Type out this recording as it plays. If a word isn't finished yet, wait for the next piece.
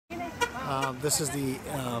This is the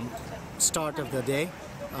start of the day.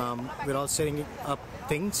 We're all setting up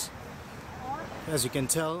things. As you can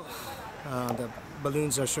tell, the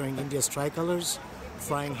balloons are showing India's tricolors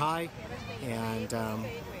flying high, and a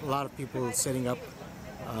lot of people setting up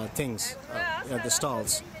things at the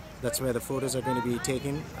stalls. That's where the photos are going to be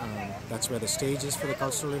taken. That's where the stage is for the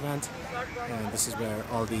cultural event, and this is where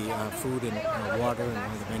all the food and water and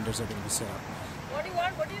all the vendors are going to be set up. What do you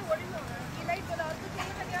want? What do you want?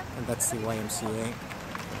 And that's the YMCA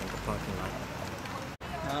and the parking lot.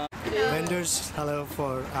 Vendors, hello,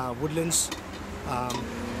 for Woodlands.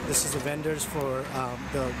 This is the vendors for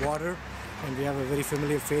the water, and we have a very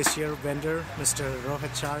familiar face here, vendor, Mr.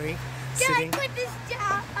 Rohit Chari, sitting. Quit this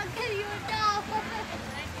job. I'll get you a job.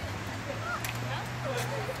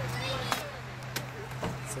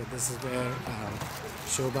 So this is where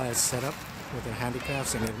Shobha is set up with her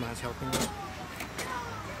handicrafts, and Irma is helping her.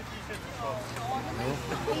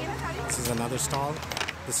 This is another stall.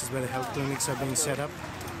 This is where the health clinics are being set up.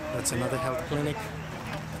 That's another health clinic.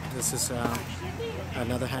 This is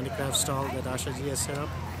another handicraft stall that Asha ji has set up.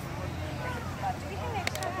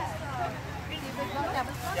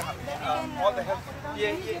 All the help.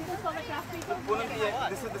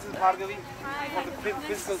 This is Bhargavi.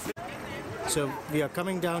 So we are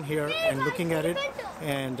coming down here and looking at it,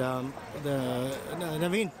 and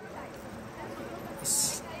Naveen,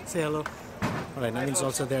 say hello. All right, Naveen's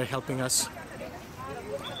also there helping us.